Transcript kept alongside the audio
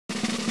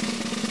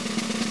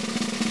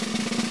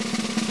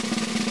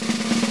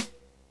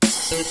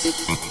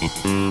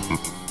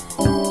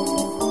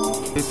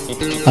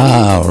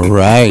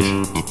Alright,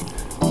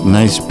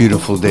 nice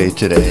beautiful day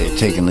today.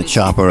 Taking the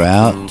chopper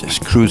out,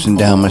 just cruising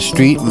down my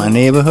street in my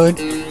neighborhood.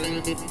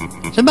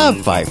 It's about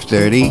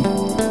 5:30,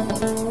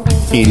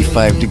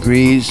 85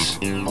 degrees,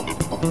 a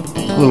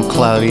little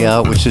cloudy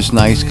out, which is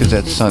nice because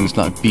that sun's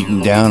not beating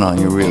down on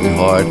you really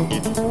hard.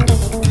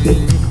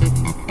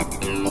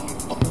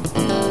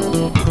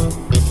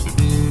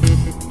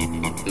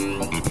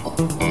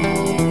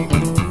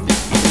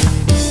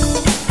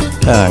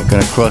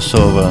 Gonna cross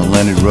over on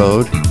Leonard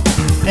Road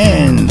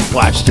and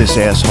watch this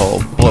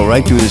asshole blow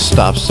right through this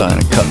stop sign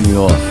and cut me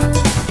off.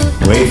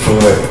 Wait for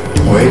it,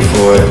 wait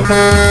for it.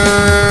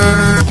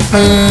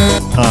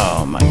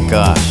 Oh my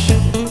gosh.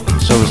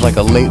 So it was like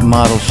a late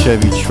model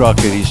Chevy truck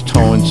and he's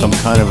towing some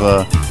kind of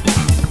a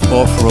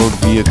off-road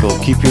vehicle.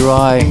 Keep your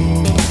eye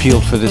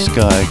peeled for this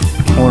guy.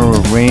 Corner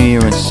of Rainier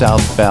and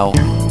South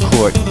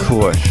Belcourt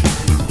Court.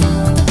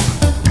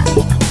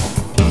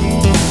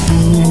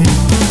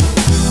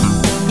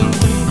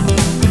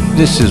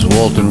 This is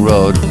Walton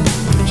Road,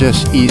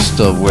 just east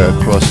of where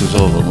it crosses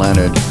over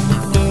Leonard.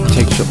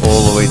 Takes you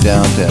all the way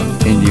down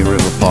to Indian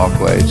River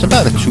Parkway. It's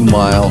about a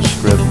 2-mile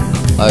strip.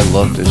 I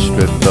love this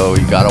strip though.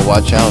 You gotta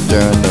watch out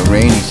during the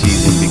rainy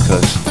season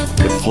because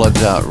it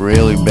floods out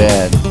really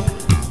bad.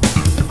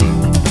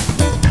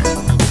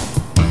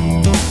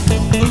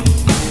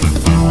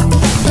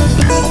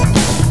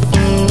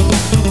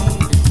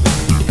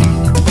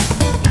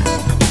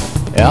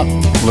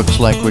 Yep, looks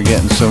like we're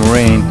getting some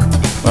rain.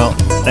 Well,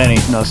 that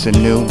ain't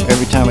nothing new.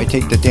 Every time I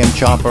take the damn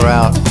chopper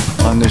out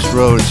on this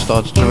road, it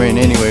starts to rain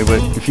anyway.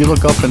 But if you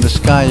look up in the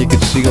sky, you can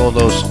see all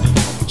those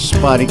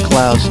spotty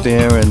clouds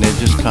there, and they're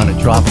just kind of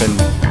dropping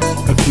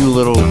a few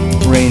little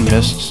rain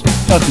mists.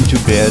 Nothing too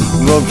bad.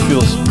 The road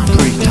feels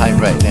pretty tight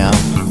right now.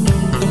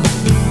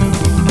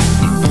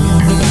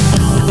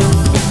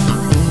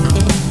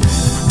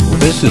 Well,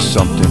 this is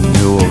something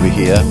new over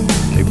here.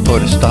 They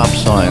put a stop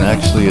sign,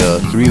 actually a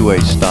 3-way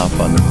stop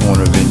on the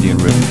corner of Indian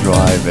River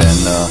Drive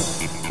and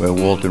where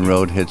Walton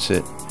Road hits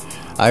it.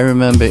 I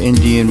remember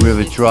Indian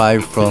River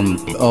Drive from,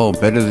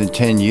 better than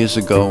 10 years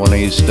ago when I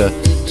used to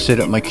sit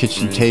at my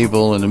kitchen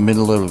table in the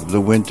middle of the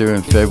winter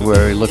in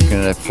February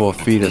looking at 4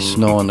 feet of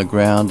snow on the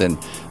ground, and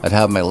I'd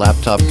have my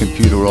laptop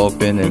computer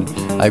open and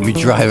I'd be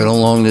driving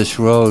along this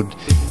road.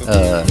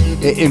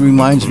 It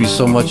reminds me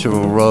so much of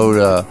a road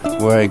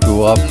where I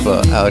grew up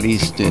out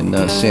east in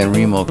San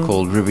Remo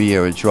called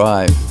Riviera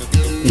Drive.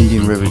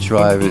 Indian River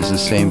Drive is the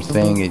same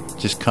thing. It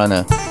just kind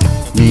of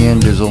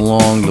meanders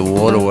along the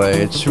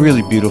waterway. It's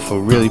really beautiful,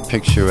 really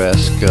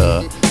picturesque.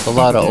 A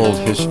lot of old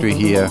history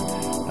here.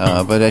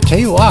 But I tell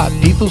you what,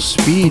 people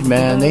speed,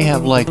 man. They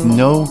have like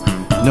no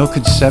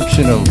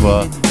conception of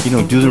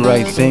do the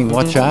right thing.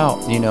 Watch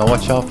out,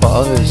 watch out for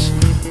others.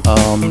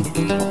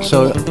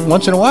 So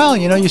once in a while,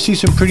 you see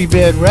some pretty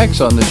bad wrecks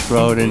on this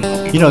road, and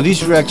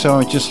these wrecks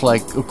aren't just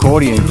like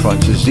accordion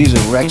crunches. These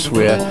are wrecks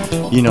where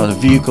the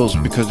vehicles,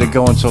 because they're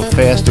going so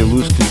fast, they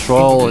lose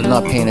control and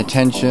not paying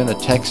attention or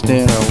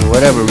texting or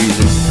whatever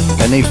reason,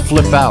 and they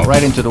flip out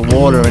right into the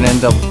water and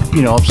end up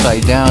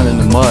upside down in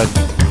the mud.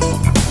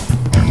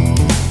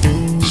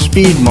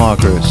 Speed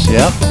markers,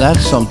 yep,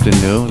 that's something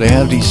new. They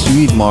have these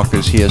speed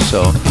markers here,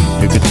 so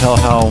you can tell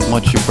how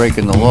much you're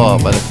breaking the law.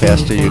 By the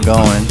faster you're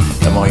going,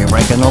 the more you're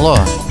breaking the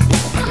law.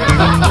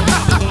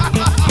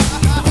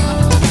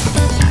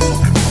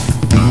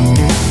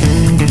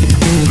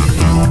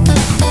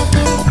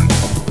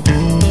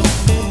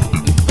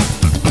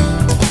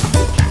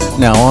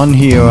 Now on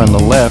here on the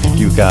left,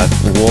 you've got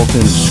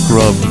Walton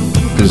Scrub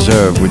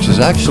Preserve, which is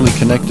actually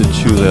connected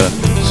to the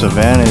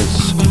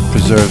Savannah's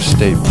Preserve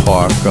State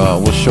Park.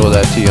 We'll show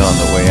that to you on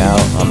the way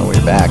out, on the way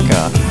back.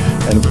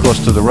 And of course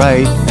to the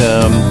right,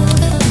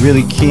 you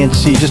really can't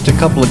see, just a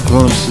couple of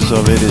glimpses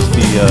of it, is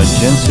the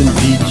Jensen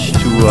Beach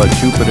to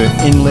Jupiter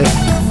Inlet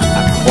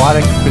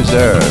Aquatic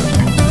Preserve.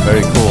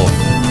 Very cool.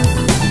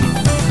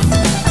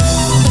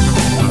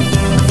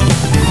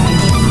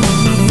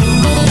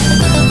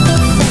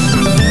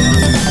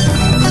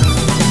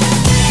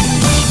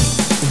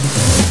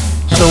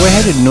 So we're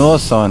headed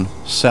north on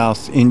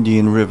South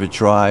Indian River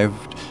Drive,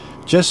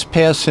 just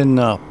passing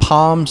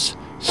Palms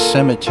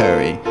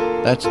Cemetery.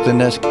 That's the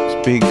next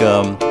big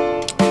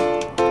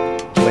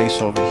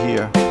place over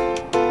here.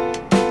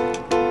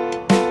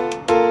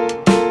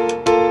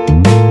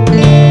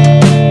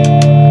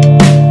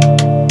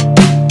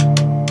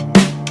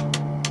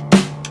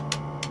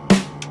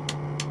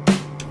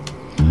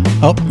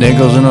 Oh, there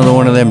goes another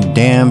one of them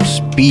damn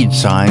speed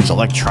signs,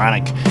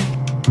 electronic.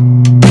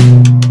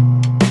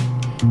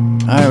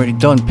 I already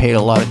done paid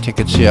a lot of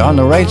tickets here. On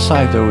the right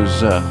side there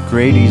was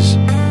Grady's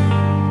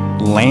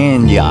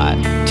land yacht,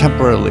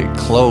 temporarily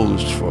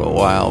closed for a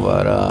while,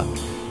 but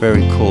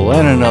very cool.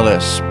 And another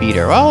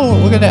speeder. Oh,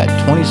 look at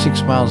that,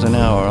 26 miles an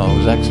hour. Oh, it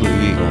was actually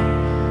legal.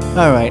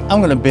 Alright, I'm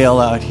gonna bail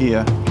out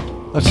here.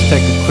 Let's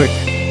take a quick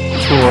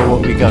tour of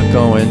what we got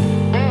going.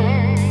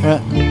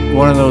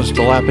 One of those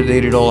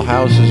dilapidated old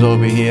houses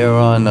over here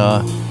on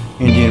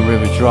Indian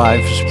River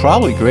Drive. It's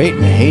probably great in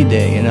the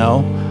heyday,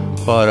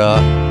 But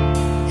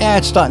yeah,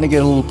 it's starting to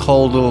get a little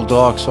cold, a little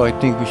dark, so I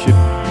think we should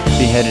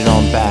be headed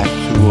on back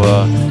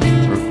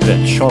to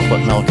that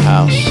chocolate milk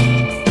house.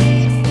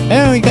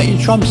 And we got your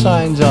Trump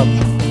signs up.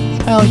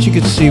 Well, as you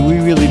can see, we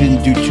really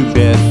didn't do too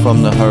bad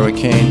from the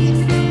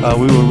hurricane.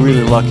 We were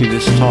really lucky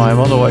this time.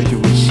 Otherwise, you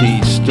would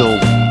see still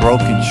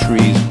broken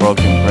trees,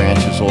 broken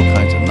branches, all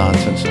kinds of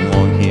nonsense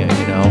along here,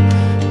 you know.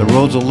 The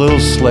road's a little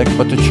slick,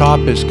 but the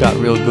chopper's got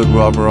real good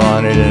rubber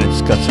on it, and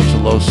it's got such a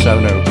low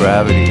center of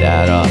gravity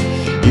that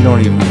you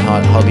don't even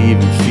hardly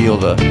even feel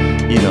the,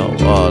 you know,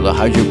 the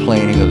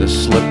hydroplaning or the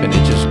slipping.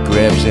 It just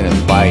grabs in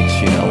and bites,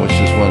 you know, which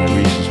is one of the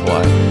reasons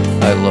why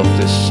I love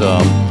this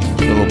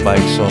little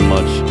bike so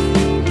much.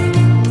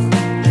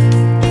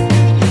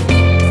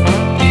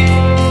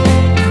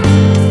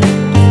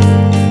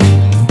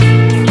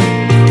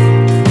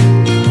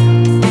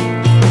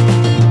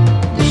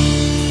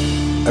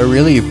 I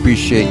really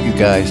appreciate you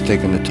guys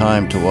taking the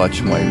time to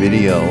watch my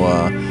video.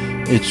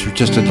 It's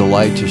just a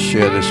delight to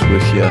share this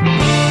with you.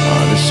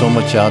 There's so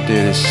much out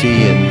there to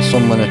see, and so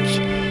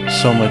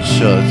much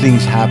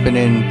things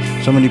happening.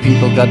 So many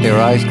people got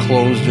their eyes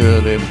closed, or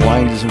their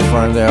blinders in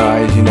front of their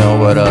eyes, you know.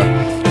 But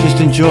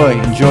just enjoy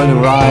the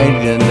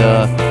ride,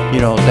 and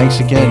you know, thanks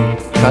again.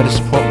 Try to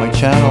support my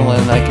channel,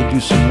 and I can do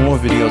some more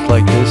videos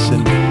like this,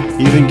 and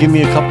even give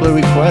me a couple of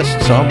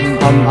requests.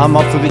 I'm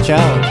up for the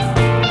challenge.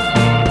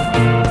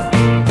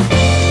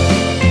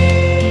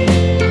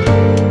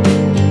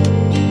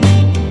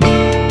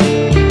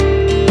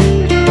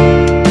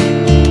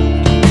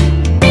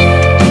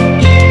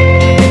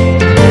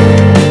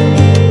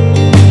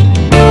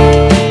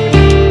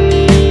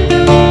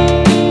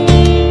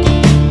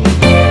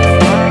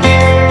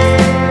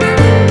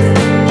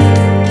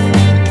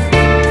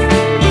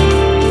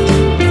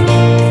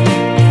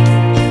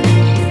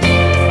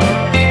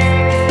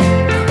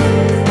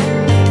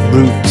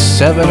 Route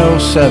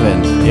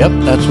 707, yep,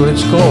 that's what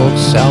it's called.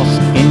 South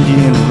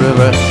Indian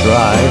River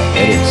Drive,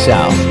 headed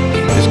south.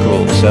 It's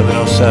called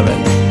 707.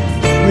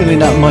 Really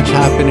not much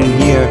happening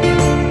here.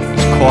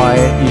 It's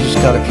quiet. You just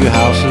got a few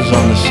houses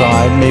on the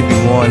side, maybe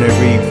one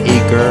every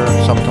acre,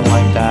 something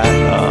like that.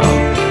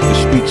 The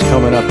street's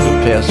coming up to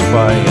pass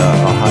by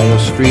Ohio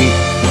Street,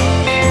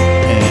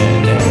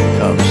 and then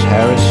comes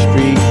Harris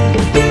Street,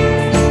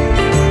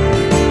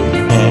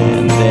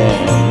 and then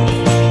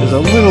there's a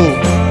little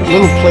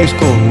place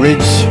called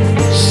Ridge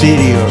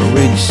City or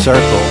Ridge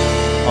Circle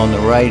on the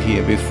right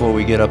here before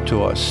we get up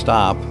to our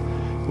stop,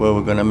 where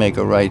we're going to make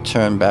a right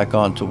turn back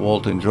onto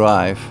Walton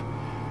Drive.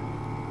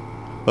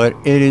 But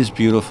it is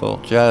beautiful,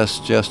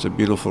 just a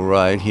beautiful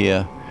ride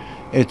here.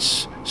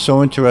 It's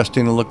so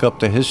interesting to look up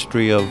the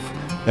history of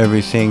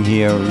everything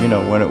here, you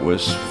know, when it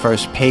was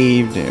first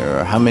paved,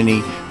 or how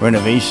many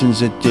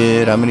renovations it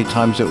did, how many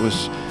times it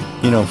was,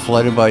 you know,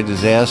 flooded by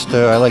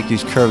disaster. I like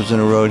these curves in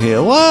the road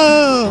here.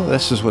 Whoa!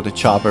 This is what the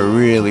chopper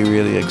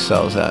really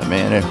excels at,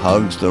 man. It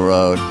hugs the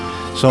road.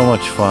 So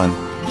much fun.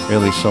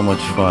 Really so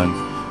much fun.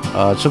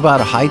 It's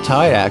about a high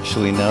tide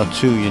actually now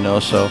too, you know,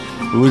 so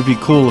it would be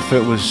cool if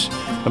it was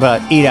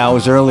about 8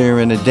 hours earlier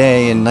in the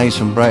day and nice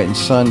and bright and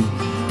sun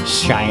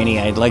shiny.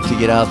 I'd like to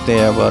get out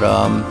there, but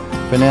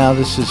for now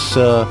this is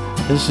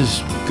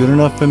good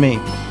enough for me.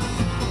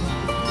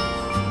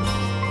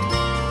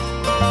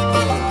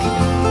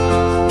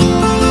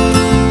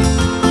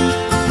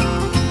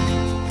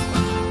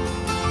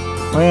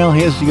 Well,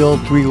 here's the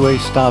old three-way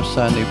stop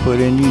sign they put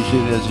in.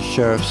 Usually there's a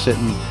sheriff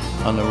sitting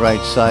on the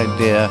right side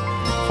there,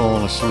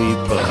 falling asleep.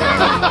 But,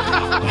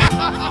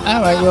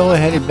 all right, well, we're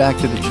headed back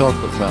to the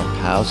chocolate milk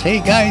house. Hey,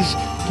 guys,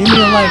 give me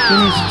a like, give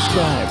me a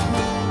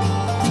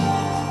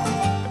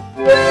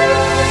subscribe.